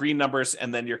the green numbers.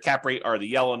 And then your cap rate are the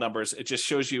yellow numbers. It just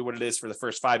shows you what it is for the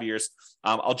first 5 years.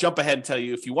 I'll jump ahead and tell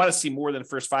you, if you want to see more than the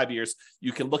first 5 years,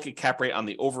 you can look at cap rate on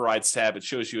the overrides tab. It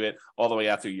shows you it all the way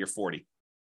out through year 40.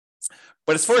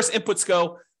 But as far as inputs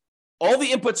go, all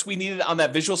the inputs we needed on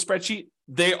that visual spreadsheet,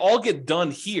 they all get done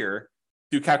here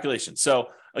through calculation. So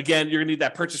again, you're gonna need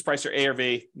that purchase price or ARV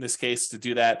in this case to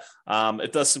do that.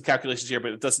 It does some calculations here,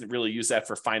 but it doesn't really use that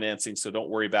for financing. So don't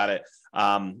worry about it.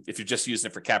 If you're just using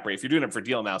it for cap rate, if you're doing it for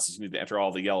deal analysis, you need to enter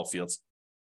all the yellow fields.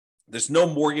 There's no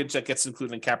mortgage that gets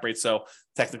included in cap rate, so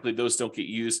technically those don't get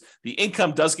used. The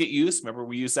income does get used. Remember,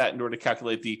 we use that in order to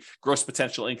calculate the gross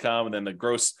potential income and then the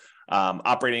gross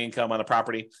operating income on the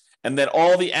property. And then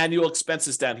all the annual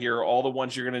expenses down here are all the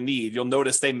ones you're going to need. You'll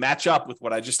notice they match up with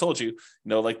what I just told you. You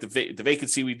know, like the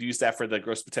vacancy, we've used that for the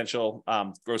gross potential,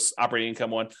 gross operating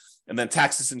income one. And then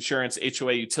taxes, insurance,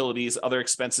 HOA, utilities, other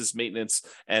expenses, maintenance,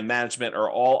 and management are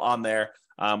all on there.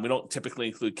 We don't typically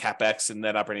include CapEx and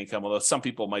net operating income, although some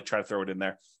people might try to throw it in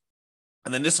there.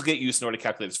 And then this will get used in order to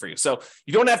calculate this for you. So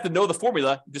you don't have to know the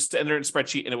formula, just to enter it in a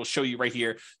spreadsheet and it will show you right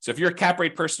here. So if you're a cap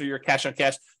rate person or you're a cash on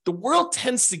cash, the world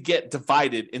tends to get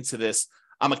divided into this.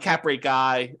 I'm a cap rate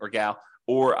guy or gal,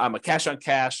 or I'm a cash on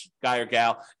cash guy or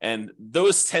gal. And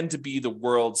those tend to be the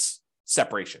world's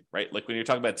separation, right? Like when you're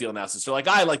talking about deal analysis, they're like,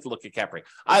 I like to look at cap rate.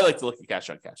 I like to look at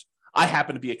cash on cash. I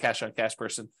happen to be a cash on cash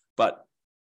person, but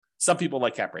some people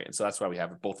like cap rate. And so that's why we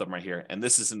have both of them right here. And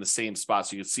this is in the same spot.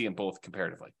 So you can see them both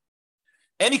comparatively.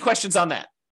 Any questions on that?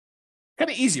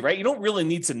 Kind of easy, right? You don't really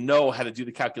need to know how to do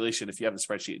the calculation. If you have the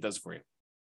spreadsheet, it does it for you.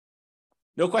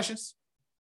 No questions?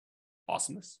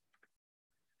 Awesomeness.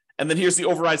 And then here's the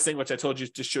overrides thing, which I told you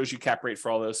just shows you cap rate for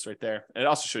all those right there. And it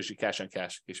also shows you cash on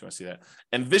cash, in case you want to see that.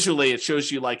 And visually, it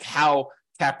shows you like how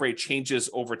cap rate changes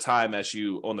over time as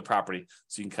you own the property.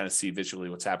 So you can kind of see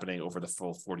visually what's happening over the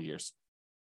full 40 years.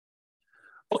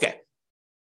 Okay. A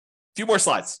few more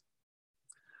slides.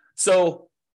 So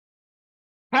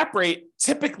cap rate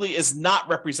typically is not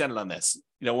represented on this.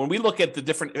 You know, when we look at the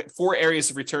different 4 areas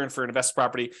of return for an invested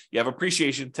property, you have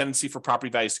appreciation, tendency for property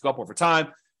values to go up over time,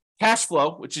 cash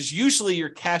flow, which is usually your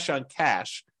cash on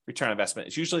cash return on investment.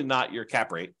 It's usually not your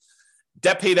cap rate.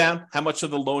 Debt pay down, how much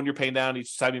of the loan you're paying down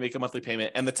each time you make a monthly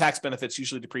payment, and the tax benefits,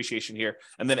 usually depreciation here,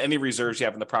 and then any reserves you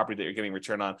have in the property that you're getting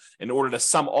return on in order to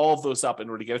sum all of those up in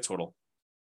order to get a total.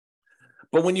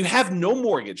 But when you have no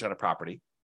mortgage on a property,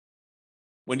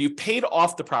 when you paid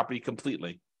off the property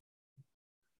completely,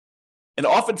 and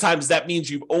oftentimes that means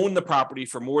you've owned the property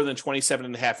for more than 27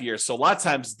 and a half years. So a lot of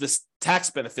times this tax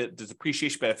benefit, the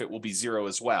depreciation benefit will be zero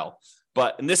as well.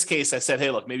 But in this case, I said, hey,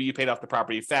 look, maybe you paid off the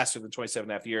property faster than 27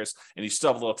 and a half years and you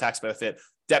still have a little tax benefit.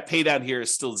 Debt pay down here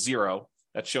is still zero.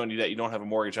 That's showing you that you don't have a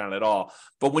mortgage on it at all.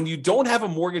 But when you don't have a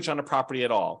mortgage on a property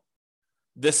at all,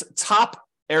 this top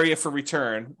area for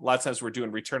return, a lot of times we're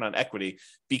doing return on equity,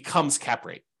 becomes cap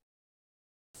rate.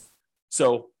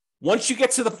 So once you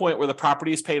get to the point where the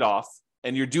property is paid off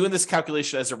and you're doing this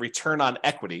calculation as a return on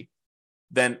equity,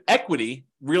 then equity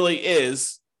really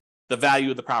is the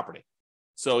value of the property.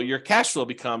 So your cash flow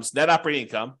becomes net operating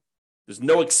income. There's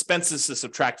no expenses to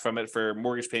subtract from it for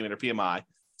mortgage payment or PMI.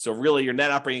 So really your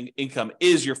net operating income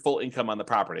is your full income on the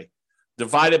property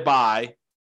divided by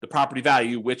the property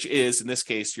value, which is, in this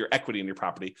case, your equity in your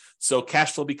property. So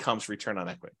cash flow becomes return on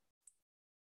equity.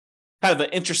 Kind of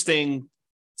an interesting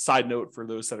side note for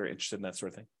those that are interested in that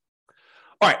sort of thing.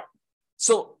 All right.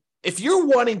 So if you're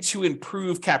wanting to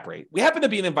improve cap rate, we happen to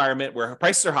be in an environment where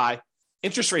prices are high,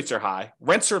 interest rates are high,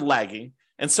 rents are lagging,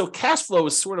 and so cash flow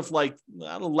is sort of like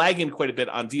lagging quite a bit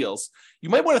on deals.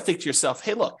 You might want to think to yourself,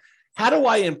 hey, look, how do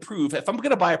I improve? If I'm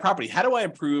going to buy a property, how do I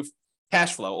improve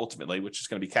cash flow ultimately, which is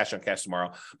going to be cash on cash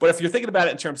tomorrow? But if you're thinking about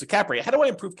it in terms of cap rate, how do I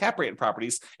improve cap rate in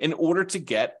properties in order to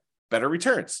get better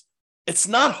returns? It's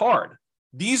not hard.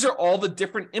 These are all the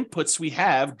different inputs we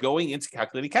have going into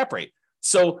calculating cap rate.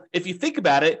 So if you think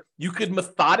about it, you could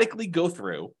methodically go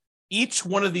through each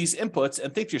one of these inputs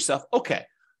and think to yourself, okay,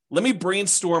 let me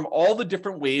brainstorm all the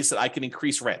different ways that I can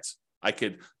increase rent. I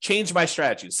could change my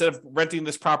strategy. Instead of renting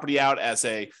this property out as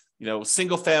a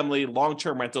single family,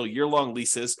 long-term rental, year-long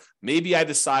leases, maybe I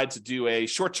decide to do a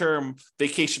short-term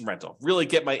vacation rental, really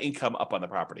get my income up on the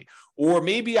property. Or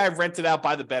maybe I rent it out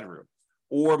by the bedroom.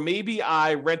 Or maybe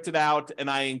I rent it out and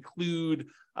I include,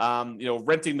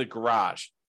 renting the garage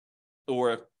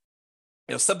or,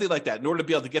 something like that in order to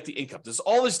be able to get the income. There's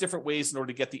all these different ways in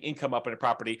order to get the income up in a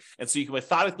property. And so you can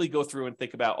methodically go through and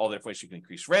think about all the different ways you can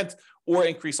increase rent or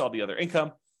increase all the other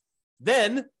income.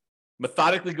 Then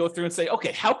methodically go through and say,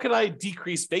 okay, how can I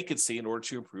decrease vacancy in order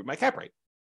to improve my cap rate?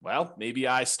 Well, maybe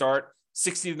I start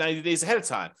 60 to 90 days ahead of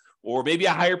time. Or maybe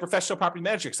I hire a professional property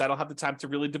manager because I don't have the time to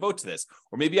really devote to this.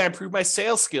 Or maybe I improve my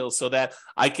sales skills so that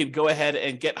I can go ahead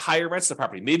and get higher rents to the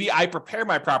property. Maybe I prepare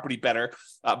my property better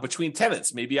between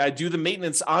tenants. Maybe I do the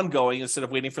maintenance ongoing instead of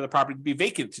waiting for the property to be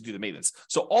vacant to do the maintenance.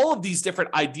 So all of these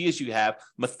different ideas you have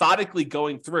methodically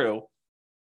going through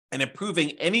and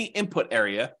improving any input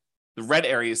area, the red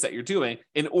areas that you're doing,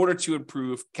 in order to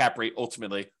improve cap rate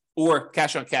ultimately, or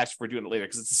cash on cash if we're doing it later,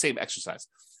 because it's the same exercise.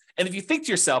 And if you think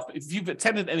to yourself, if you've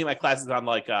attended any of my classes on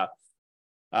how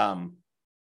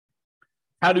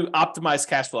to optimize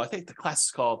cash flow, I think the class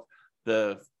is called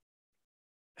the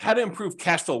How to Improve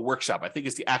Cash Flow Workshop, I think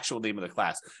is the actual name of the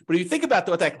class. But if you think about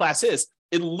what that class is,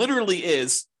 it literally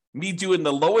is me doing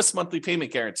the lowest monthly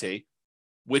payment guarantee,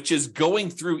 which is going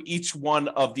through each one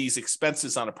of these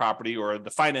expenses on a property or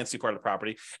the financing part of the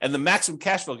property, and the maximum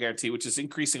cash flow guarantee, which is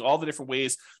increasing all the different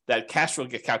ways that cash flow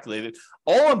get calculated.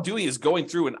 All I'm doing is going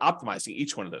through and optimizing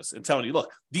each one of those and telling you,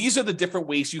 look, these are the different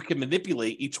ways you can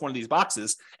manipulate each one of these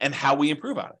boxes and how we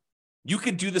improve on it. You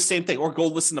could do the same thing or go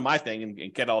listen to my thing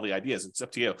and get all the ideas. It's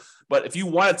up to you. But if you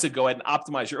wanted to go ahead and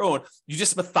optimize your own, you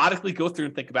just methodically go through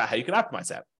and think about how you can optimize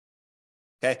that.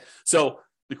 Okay. So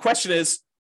the question is,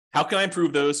 how can I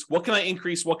improve those? What can I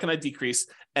increase? What can I decrease?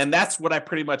 And that's what I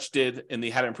pretty much did in the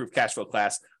How to Improve Cash Flow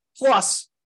class. Plus,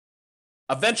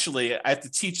 eventually, I have to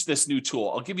teach this new tool.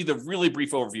 I'll give you the really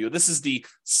brief overview. This is the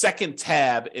second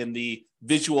tab in the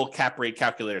visual cap rate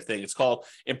calculator thing. It's called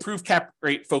Improve Cap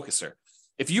Rate Focuser.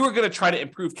 If you were going to try to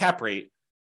improve cap rate,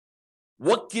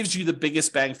 what gives you the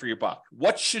biggest bang for your buck?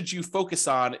 What should you focus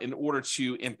on in order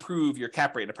to improve your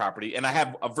cap rate in a property? And I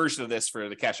have a version of this for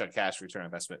the cash on cash return on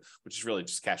investment, which is really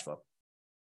just cash flow.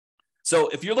 So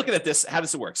if you're looking at this, how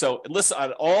does it work? So it lists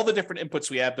on all the different inputs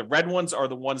we have. The red ones are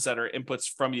the ones that are inputs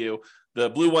from you.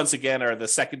 The blue ones, again, are the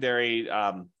secondary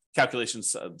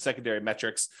calculations, secondary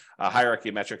metrics, hierarchy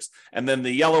of metrics. And then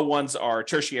the yellow ones are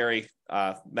tertiary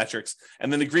metrics.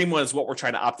 And then the green one is what we're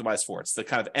trying to optimize for. It's the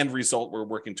kind of end result we're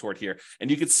working toward here. And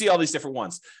you can see all these different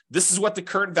ones. This is what the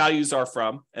current values are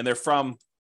from. And they're from,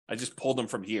 I just pulled them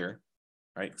from here,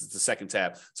 right? Because it's the second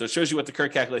tab. So it shows you what the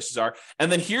current calculations are. And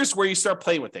then here's where you start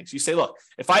playing with things. You say, look,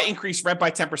 if I increase rent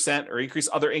by 10% or increase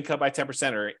other income by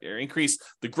 10% or increase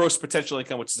the gross potential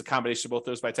income, which is a combination of both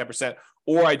those by 10%,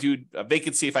 or I do a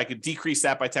vacancy, if I could decrease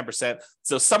that by 10%.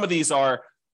 So some of these are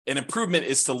an improvement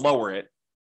is to lower it,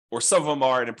 or some of them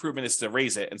are an improvement is to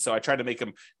raise it. And so I try to make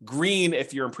them green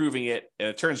if you're improving it, and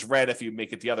it turns red if you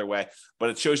make it the other way. But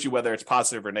it shows you whether it's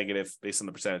positive or negative based on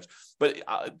the percentage. But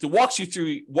it walks you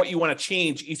through what you want to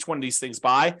change each one of these things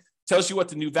by, tells you what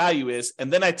the new value is. And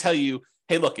then I tell you,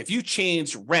 hey, look, if you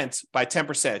change rent by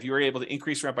 10%, if you were able to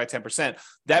increase rent by 10%,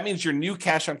 that means your new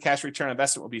cash on cash return on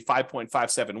investment will be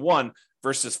 5.571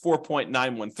 versus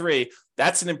 4.913.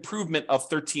 That's an improvement of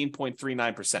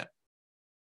 13.39%.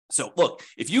 So look,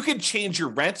 if you can change your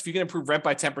rent, if you can improve rent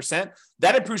by 10%,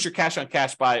 that improves your cash on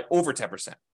cash by over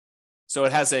 10%. So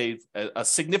it has a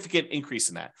significant increase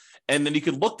in that. And then you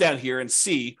can look down here and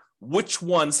see which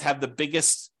ones have the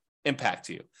biggest impact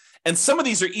to you. And some of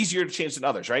these are easier to change than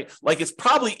others, right? Like it's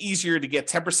probably easier to get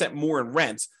 10% more in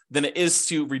rent than it is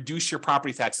to reduce your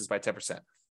property taxes by 10%.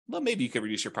 Well, maybe you can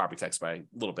reduce your property tax by a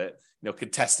little bit,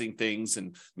 contesting things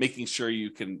and making sure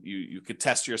you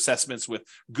contest your assessments with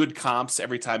good comps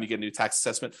every time you get a new tax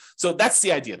assessment. So that's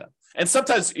the idea, though. And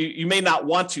sometimes you may not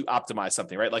want to optimize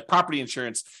something, right? Like property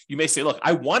insurance, you may say, look,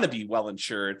 I want to be well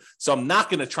insured, so I'm not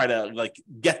going to try to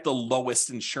get the lowest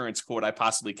insurance quote I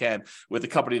possibly can with a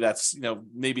company that's,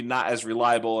 maybe not as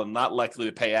reliable and not likely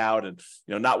to pay out and,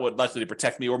 not likely to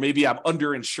protect me, or maybe I'm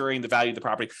underinsuring the value of the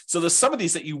property. So there's some of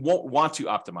these that you won't want to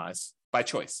optimize by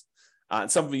choice. And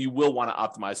some of them you will want to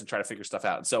optimize and try to figure stuff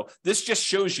out. And so this just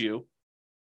shows you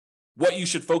what you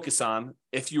should focus on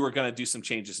if you are going to do some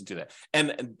changes into that.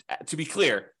 And to be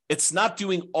clear, it's not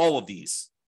doing all of these.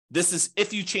 This is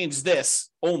if you change this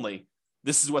only,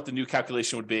 this is what the new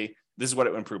calculation would be. This is what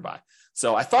it would improve by.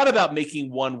 So I thought about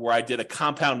making one where I did a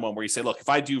compound one where you say, look, if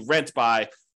I do rent by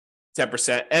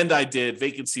 10% and I did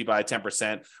vacancy by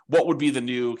 10%, what would be the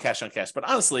new cash on cash? But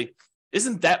honestly,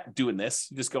 isn't that doing this?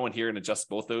 You just go in here and adjust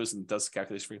both those and it does the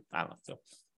calculation for you. I don't know.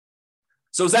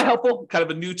 So is that helpful? Kind of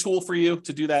a new tool for you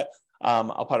to do that.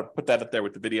 I'll probably put that up there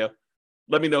with the video.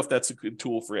 Let me know if that's a good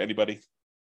tool for anybody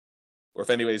or if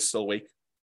anybody's still awake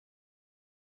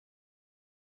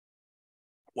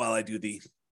while I do the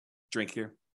drink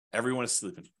here. Everyone is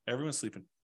sleeping. Everyone's sleeping.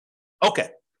 Okay.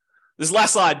 This is the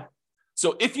last slide.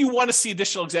 So if you want to see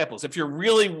additional examples, if you're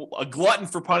really a glutton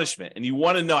for punishment and you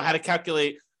want to know how to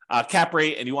calculate cap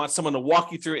rate and you want someone to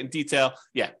walk you through it in detail,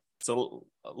 yeah. So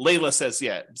Layla says,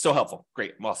 yeah, so helpful.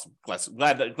 Great. Awesome.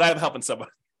 Glad I'm helping someone.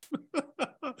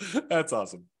 That's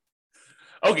awesome.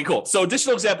 Okay, cool. So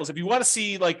additional examples. If you want to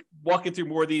see walking through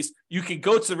more of these, you can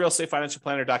go to the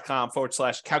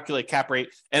realestateFinancialPlanner.com/calculate cap rate,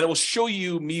 and it will show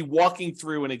you me walking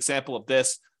through an example of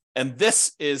this. And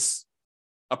this is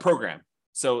a program.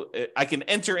 So I can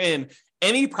enter in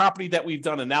any property that we've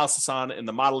done analysis on in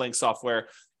the modeling software.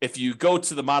 If you go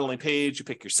to the modeling page, you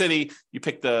pick your city, you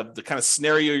pick the kind of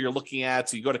scenario you're looking at.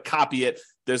 So you go to copy it.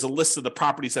 There's a list of the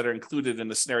properties that are included in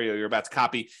the scenario you're about to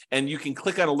copy. And you can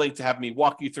click on a link to have me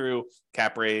walk you through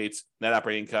cap rates, net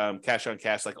operating income, cash on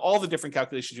cash, all the different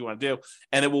calculations you want to do.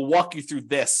 And it will walk you through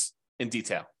this in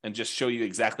detail and just show you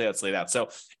exactly how it's laid out. So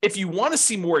if you want to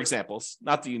see more examples,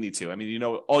 not that you need to, I mean, you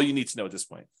know, all you need to know at this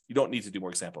point, you don't need to do more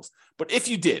examples. But if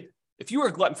you did, if you were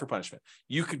a glutton for punishment,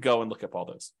 you could go and look up all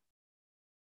those.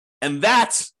 And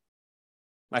that,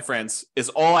 my friends, is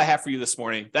all I have for you this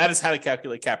morning. That is how to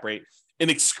calculate cap rate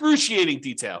in excruciating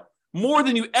detail, more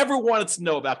than you ever wanted to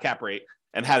know about cap rate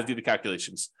and how to do the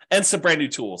calculations, and some brand new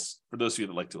tools for those of you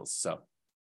that like tools. So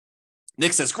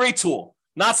Nick says, great tool.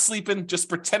 Not sleeping, just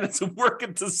pretending to work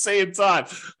at the same time.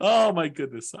 Oh my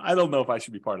goodness. I don't know if I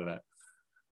should be part of that.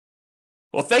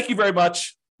 Well, thank you very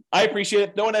much. I appreciate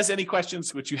it. No one has any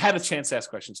questions, which you had a chance to ask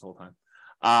questions the whole time.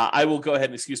 I will go ahead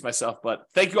and excuse myself, but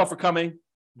thank you all for coming.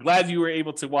 Glad you were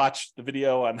able to watch the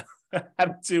video on how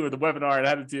to do the webinar and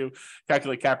how to do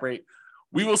calculate cap rate.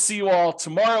 We will see you all.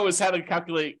 Tomorrow is how to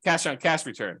calculate cash on cash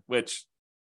return, which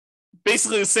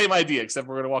basically the same idea, except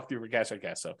we're going to walk through for cash on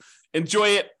cash. So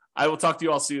enjoy it. I will talk to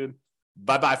you all soon.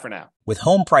 Bye-bye for now. With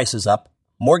home prices up,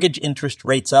 mortgage interest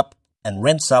rates up, and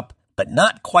rents up, but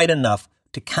not quite enough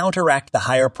to counteract the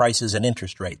higher prices and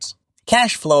interest rates,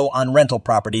 cash flow on rental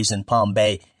properties in Palm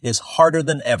Bay is harder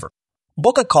than ever.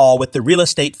 Book a call with the Real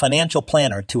Estate Financial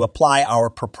Planner to apply our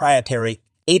proprietary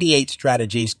 88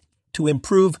 strategies to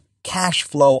improve cash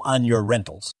flow on your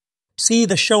rentals. See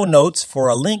the show notes for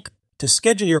a link to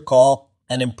schedule your call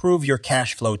and improve your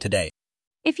cash flow today.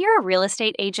 If you're a real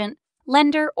estate agent,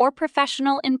 lender, or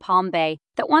professional in Palm Bay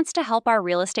that wants to help our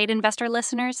real estate investor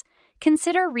listeners,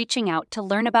 consider reaching out to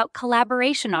learn about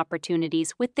collaboration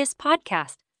opportunities with this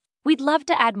podcast. We'd love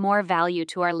to add more value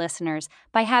to our listeners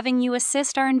by having you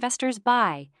assist our investors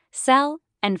buy, sell,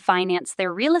 and finance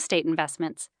their real estate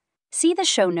investments. See the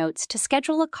show notes to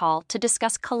schedule a call to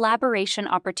discuss collaboration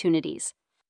opportunities.